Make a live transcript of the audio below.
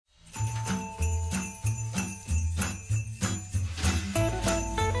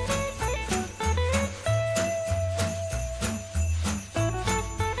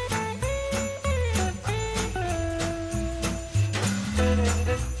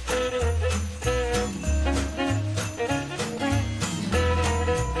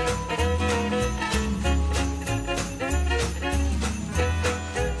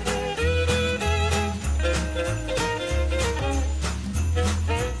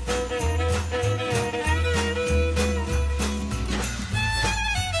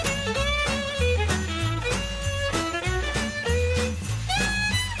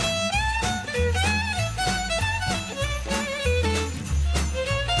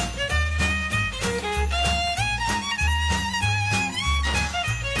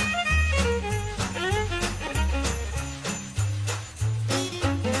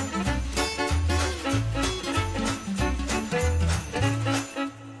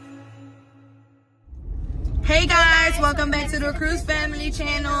Hey guys, welcome back to the Cruise Family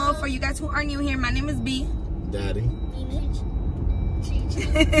channel. For you guys who are new here, my name is B. Daddy.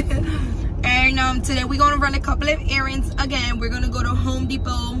 And today we're gonna run a couple of errands again. We're gonna go to Home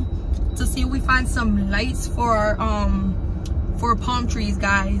Depot to see if we find some lights for palm trees,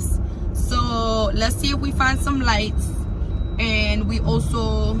 guys. So let's see if we find some lights. And we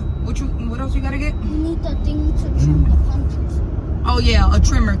also, what else you gotta get? We need the thing to trim the palm trees. Oh yeah, a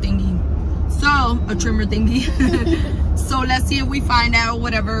trimmer thingy. So let's see if we find out,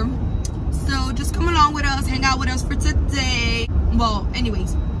 whatever. So just come along with us, hang out with us for today. Well,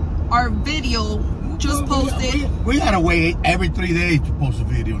 anyways, our video just posted. We gotta wait every 3 days to post a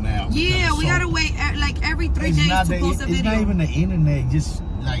video now. Yeah, we gotta wait like every 3 days to post a video. It's not even the internet, just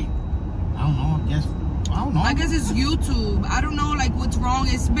like, I don't know, I guess it's YouTube. I don't know like what's wrong.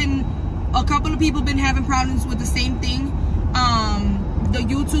 It's been a couple of people been having problems with the same thing. The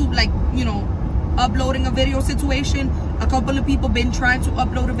YouTube, like, you know, uploading a video situation. A couple of people been trying to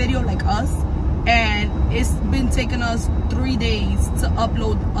upload a video like us, and it's been taking us 3 days to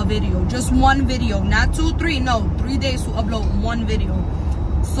upload a video. Just one video, not 2, 3, no, 3 days to upload one video.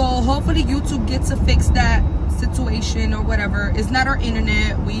 So hopefully YouTube gets to fix that situation or whatever. It's not our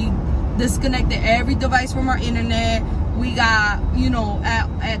internet. We disconnected every device from our internet. We got, you know,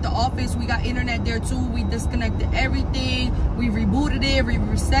 at the office, we got internet there too. We disconnected everything. We rebooted it, we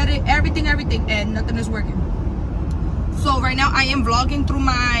reset it, everything, and nothing is working. So right now I am vlogging through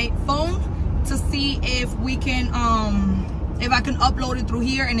my phone to see if we can, if I can upload it through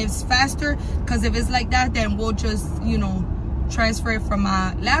here and it's faster. Because if it's like that, then we'll just, you know, transfer it from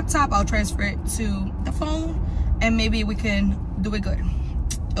my laptop. I'll transfer it to the phone and maybe we can do it good.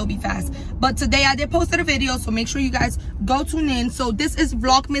 It'll be fast. But today I did post a video, so make sure you guys go tune in. So this is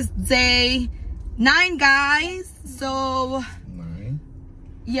Vlogmas day 9, guys. So 9.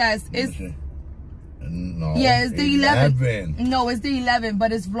 Yes, it's no. Yeah, it's the 11th. No, it's the 11th,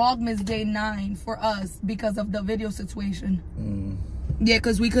 but it's Vlogmas day 9 for us because of the video situation. Yeah,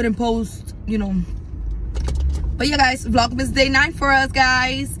 because we couldn't post, you know. But yeah, guys, Vlogmas day 9 for us,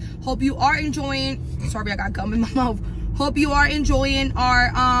 guys. Hope you are enjoying. Sorry, I got gum in my mouth. Hope you are enjoying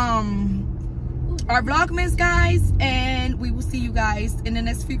our Vlogmas, guys, and we will see you guys in the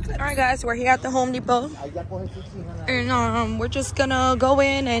next few clips. All right, guys, we're here at the Home Depot, and we're just gonna go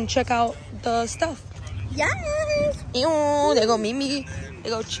in and check out the stuff. Yes. Ew, there go Mimi,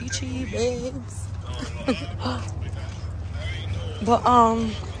 there go Chi-Chi, babes. But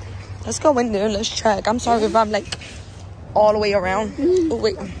let's go in there. Let's check. I'm sorry if I'm like all the way around. Oh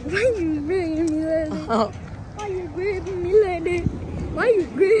wait. Why you bringing me like that? Why you grabbing me like that? Why you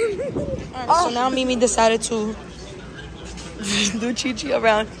grabbing me? Right, so now Mimi decided to do Chi-Chi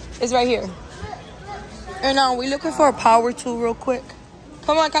around. It's right here. And now we're looking for a power tool real quick.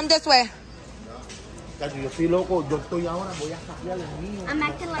 Come on, come this way. I'm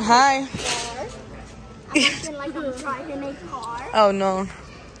acting like hi. I'm acting like I'm driving a car. Oh no.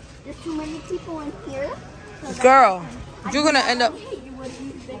 There's too many people in here. So girl, you're gonna end up.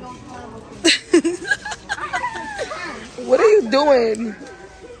 What are you doing?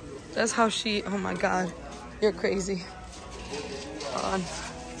 That's how she. Oh my god, you're crazy. Hold on.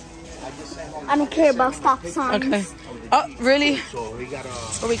 I don't care about stop signs. Okay. Oh, really? So we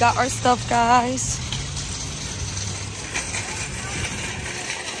got our stuff, guys.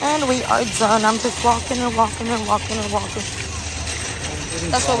 And we are done. I'm just walking and walking and walking and walking.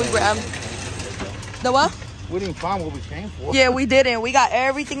 That's what we grabbed. The what? We didn't find what we came for. Yeah, we didn't. We got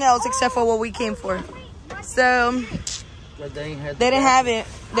everything else except for what we came for. So they didn't have it.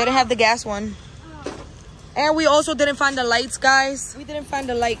 They didn't have the gas one. And we also didn't find the lights, guys. We didn't find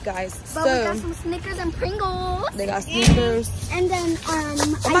the light, guys. But we got some Snickers and Pringles. They got Snickers. And then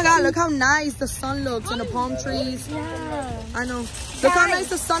oh my god, look how nice the sun looks and the palm trees. Yeah. I know. Look how nice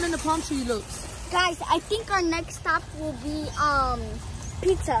the sun and the palm tree looks. Guys, I think our next stop will be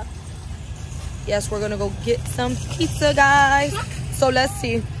pizza. Yes, we're gonna go get some pizza, guys. So let's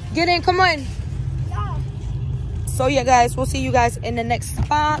see. Get in, come on. Yeah. So yeah, guys, we'll see you guys in the next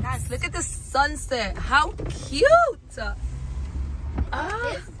spot. Guys, look at the sunset. How cute.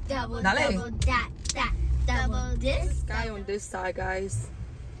 Double double this. Sky on this side, guys.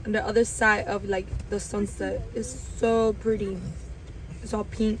 On the other side of like the sunset is so pretty. It's all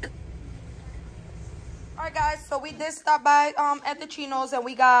pink. All right, guys. So we did stop by at the Chinos and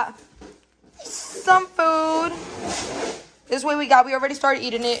we got some food. This is what we got. We already started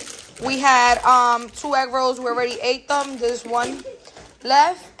eating it. We had 2 egg rolls. We already ate them. There's one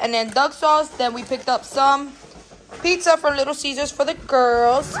left, and then duck sauce. Then we picked up some pizza from Little Caesars for the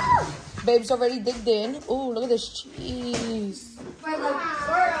girls. Babe's already digged in. Oh, look at this cheese. For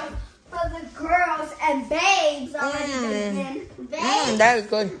the girls and Babe. That is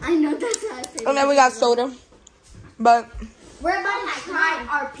good. I know that's how I say. And then we got soda. But we're about to try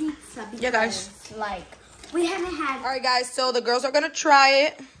our pizza because, yeah, guys. like, we haven't had. All right, guys. So the girls are gonna try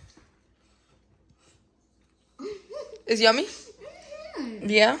it. It's yummy.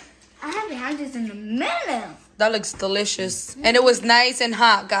 Yeah. I haven't had this in a minute. That looks delicious. And it was nice and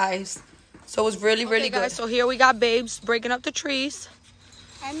hot, guys. So it was really, really good. Guys, so here we got Babes breaking up the trees.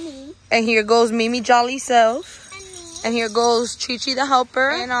 And me. And here goes Mimi Jolly Self. And me. And here goes Chi-Chi the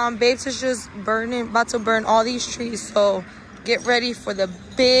helper. And Babes is just about to burn all these trees. So get ready for the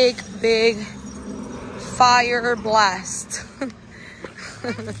big, big fire blast.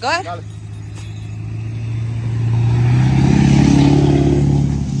 Go ahead.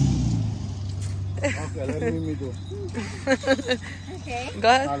 Okay, let me do. Okay. Go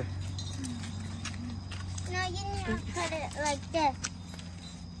ahead. No, you need to put it like this.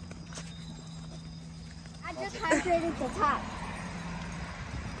 I just hydrated the top.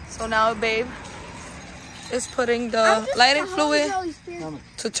 So now, Babe is putting the lighting fluid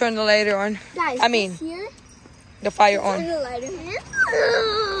to turn the lighter on. Guys, I mean, here, the fire turn on. the lighter.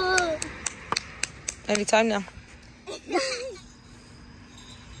 Anytime now.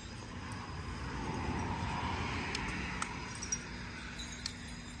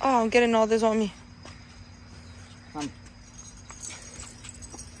 Oh, I'm getting all this on me.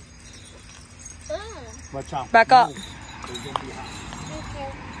 Watch out. Back up.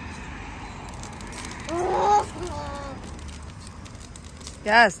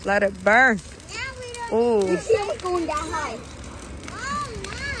 Yes, let it burn. Ooh. It's going down high.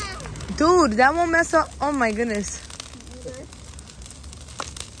 Dude, that won't mess up. Oh my goodness.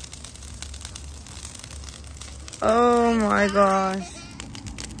 Oh my gosh.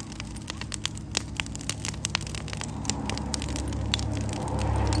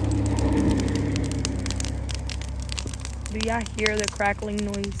 Do y'all hear the crackling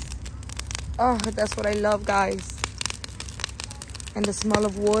noise? Oh, that's what I love, guys. And the smell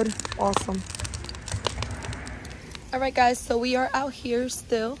of wood, awesome. All right, guys, so we are out here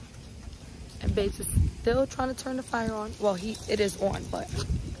still. And Bates is still trying to turn the fire on. Well, it is on, but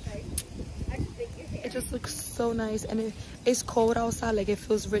it just looks so nice. And it's cold outside, like it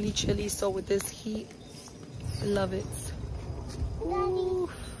feels really chilly. So with this heat, I love it. Ooh.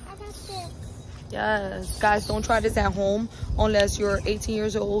 Yes, guys, don't try this at home unless you're 18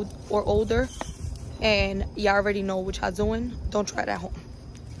 years old or older and you already know what y'all doing. Don't try it at home.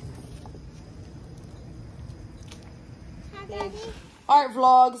 All right,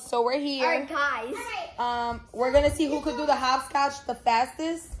 vlogs, so we're here. All right, guys. We're gonna see who could do the hopscotch the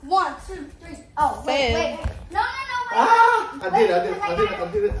fastest. 1, 2, 3. Oh, wait. No, wait. I did it. I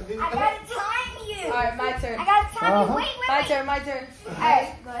gotta time you. All right, my turn. I gotta time you. Wait. My turn. All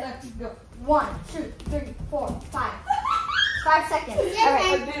right, go. 1, 2, 3, 4, 5. 5 seconds. All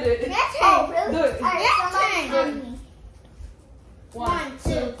right. I did it. Oh, really? Do it. All right, somebody time me. 1, 2,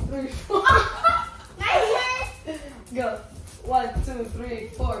 3, 4. My turn. Go. 1, 2, 3,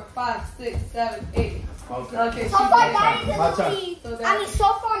 4, 5, 6, 7, 8. Okay. So far, Daddy's in My the turn. lead. So I mean,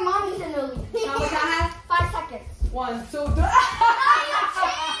 so far, Mommy's in the lead. How much I have? 5 seconds. 1, 2, 3.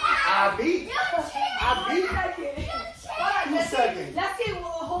 I beat. Hold on, 2 seconds. Let's see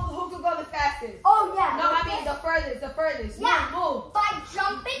who could go the fastest. Oh, yeah. No, I mean the furthest. Yeah. Move. By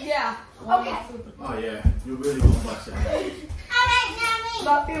jumping? Yeah. Okay. Oh yeah, you really gonna bust it. Alright, now me.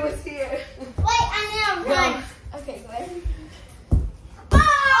 Buffy was here. Wait, I need to run. Okay, go ahead.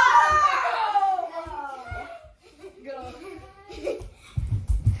 Go.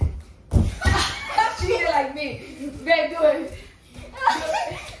 She did it like me. Babe, do it.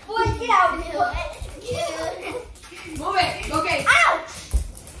 Boy, get out. Move it. Okay. Ouch!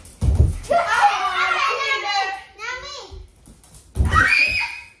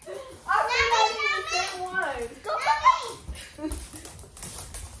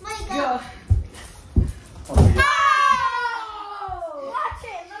 Go. Watch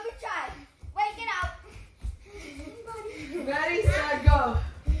it. Let me try. Wait, get out. Ready, set, go.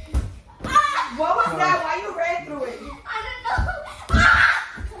 What was that? Why you ran through it? I don't know.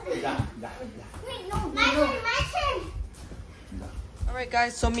 Wait, no. My turn. All right,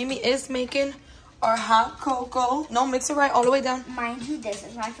 guys. So Mimi is making our hot cocoa. No, mix it right all the way down. Mind you, this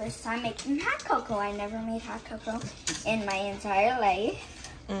is my first time making hot cocoa. I never made hot cocoa in my entire life.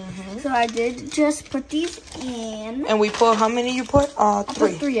 So I did just put these in. And we put, how many you put? 3. I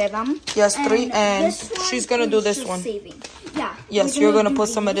put 3 of them. Yes, 3. And this one she's going to do this just one. Saving. Yeah. Yes, you're going to put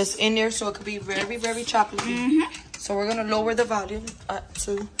some of this in there so it could be very, very chocolatey. So we're going to lower the volume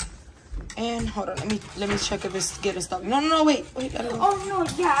to. And hold on, let me check if it's getting stuck. No, wait. I don't know. Oh, no,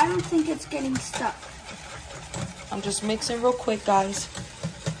 yeah, I don't think it's getting stuck. I'm just mixing real quick, guys.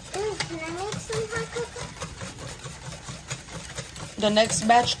 Ooh, can I make some hot cocoa? The next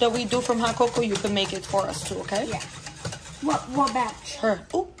batch that we do from hot cocoa, you can make it for us too, okay? Yeah. What batch? Her.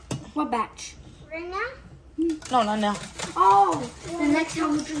 Ooh. What batch? Right now? No, not now. Oh, the next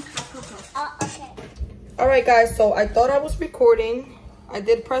time we drink hot cocoa. Oh, okay. All right, guys. So I thought I was recording. I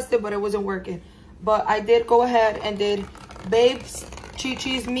did press it, but it wasn't working. But I did go ahead and did Babes,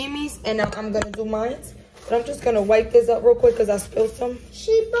 Chi-Chi's, Mimi's, and now I'm gonna do mine. But I'm just gonna wipe this up real quick because I spilled some.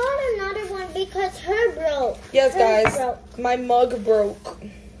 She bought another one because her broke. Yes, guys. My mug broke.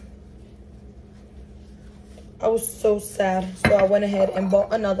 I was so sad, so I went ahead and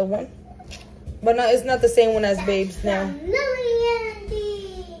bought another one. But no, it's not the same one as Babes now.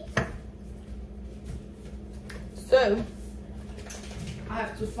 So I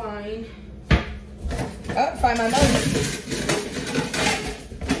have to find my mug.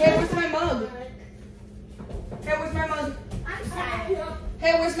 Hey, where's my mug? Hey, where's my mug? I'm sorry.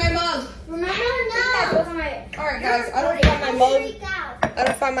 Hey, where's my mug? Remember, no. Alright, guys, I don't find my mug. I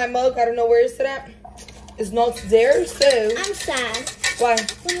don't find my mug. I don't know where it's at. It's not there, so. I'm sad. Why?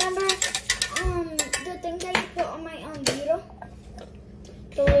 Remember, the thing that you put on my burrito?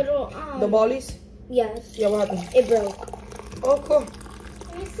 The little, the ballies? Yes. Yeah, what happened? It broke. Oh, cool.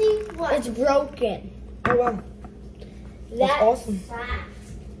 Let me see what. It's broken. Oh, wow. That's awesome. Sad.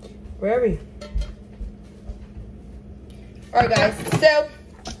 Very. Alright, guys, so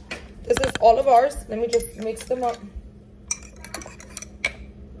this is all of ours. Let me just mix them up.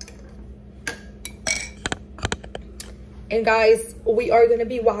 And guys, we are gonna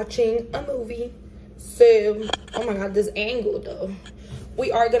be watching a movie. So, oh my god, this angle though.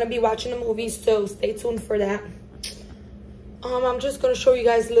 We are gonna be watching a movie, so stay tuned for that. I'm just gonna show you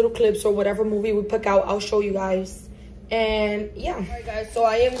guys little clips or whatever movie we pick out. I'll show you guys. And yeah. Alright guys, so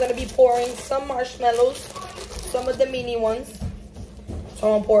I am gonna be pouring some marshmallows, some of the mini ones. So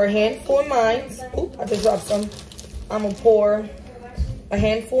I'm gonna pour a handful of mine. Oop, I just dropped some. I'm gonna pour a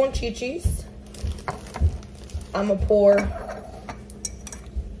handful of Chi-Chi's. I'm gonna pour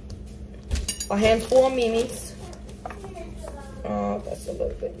a handful of Mimi's. Oh, that's a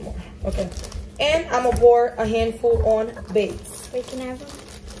little bit more. Okay. And I'm gonna pour a handful on Babes. Wait, can I have one?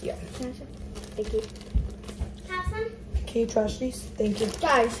 Yeah. Can I have some? Thank you. Have some? Can you trash these? Thank you.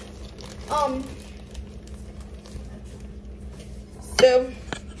 Guys, so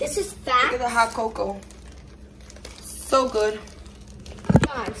this is look facts. at the hot cocoa. So good.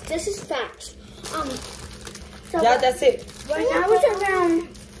 Guys, this is facts. So Yeah, that's it. when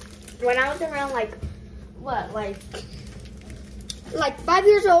I was around like what, like 5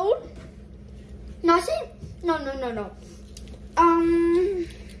 years old? No, I think no.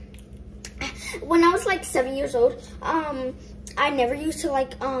 When I was like 7 years old, I never used to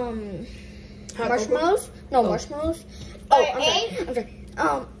like marshmallows. No, marshmallows. Oh, I'm sorry.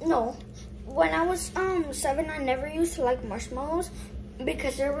 No. When I was 7, I never used to like marshmallows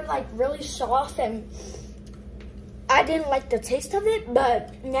because they were like really soft and I didn't like the taste of it.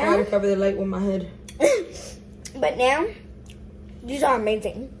 But now I gotta cover the light with my head. But now these are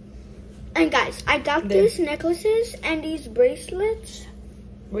amazing. And guys, I got these necklaces and these bracelets.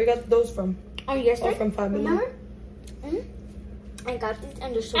 Where you got those from? Oh, yesterday. Oh, from Family. Remember? I got these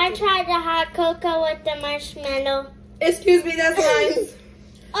and they're so I cute. tried the hot cocoa with the marshmallow. Excuse me, that's mine.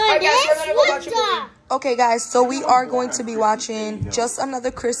 Oh, guys, we're gonna go watch this a was movie. Okay, guys, so we are going to be watching Just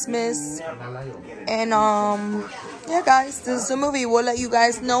Another Christmas. And, yeah, guys, this is a movie. We'll let you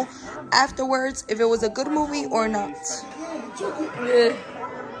guys know afterwards if it was a good movie or not. Yeah.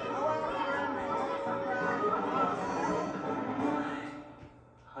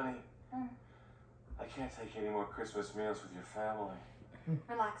 Honey, I can't take any more Christmas meals with your family.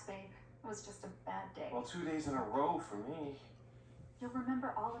 Relax, babe. It was just a bad day. Well, 2 days in a row for me. You'll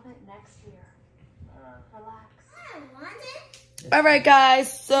remember all of it next year. Relax. I want it. All right,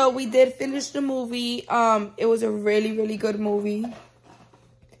 guys, so we did finish the movie. It was a really, really good movie.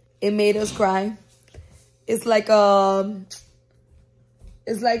 It made us cry. It's like a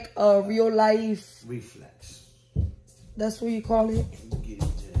real life reflex. That's what you call it.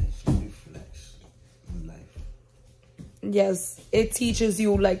 Reflex in life. Yes, it teaches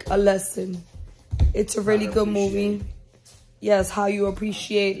you like a lesson. It's a really good movie. Yes, how you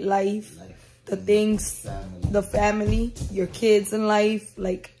appreciate life, the things, the family, your kids in life,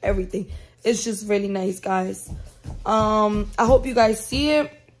 like everything. It's just really nice, guys. I hope you guys see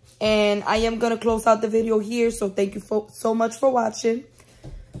it. And I am going to close out the video here. So thank you so much for watching.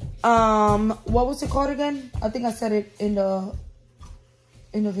 What was it called again? I think I said it in the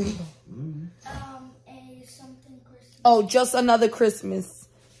video. Something Christmas. Oh, Just Another Christmas.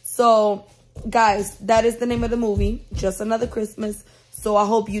 So guys, that is the name of the movie, Just Another Christmas. So I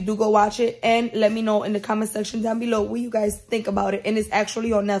hope you do go watch it, and let me know in the comment section down below what you guys think about it. And it's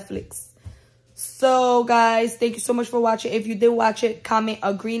actually on Netflix. So guys, thank you so much for watching. If you did watch it, comment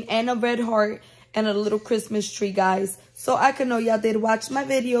a green and a red heart and a little Christmas tree, guys, so I can know y'all did watch my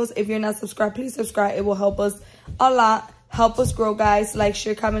videos. If you're not subscribed, please subscribe. It will help us a lot, help us grow, guys. Like,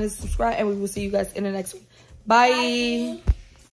 share, comment, and subscribe, and we will see you guys in the next one. Bye.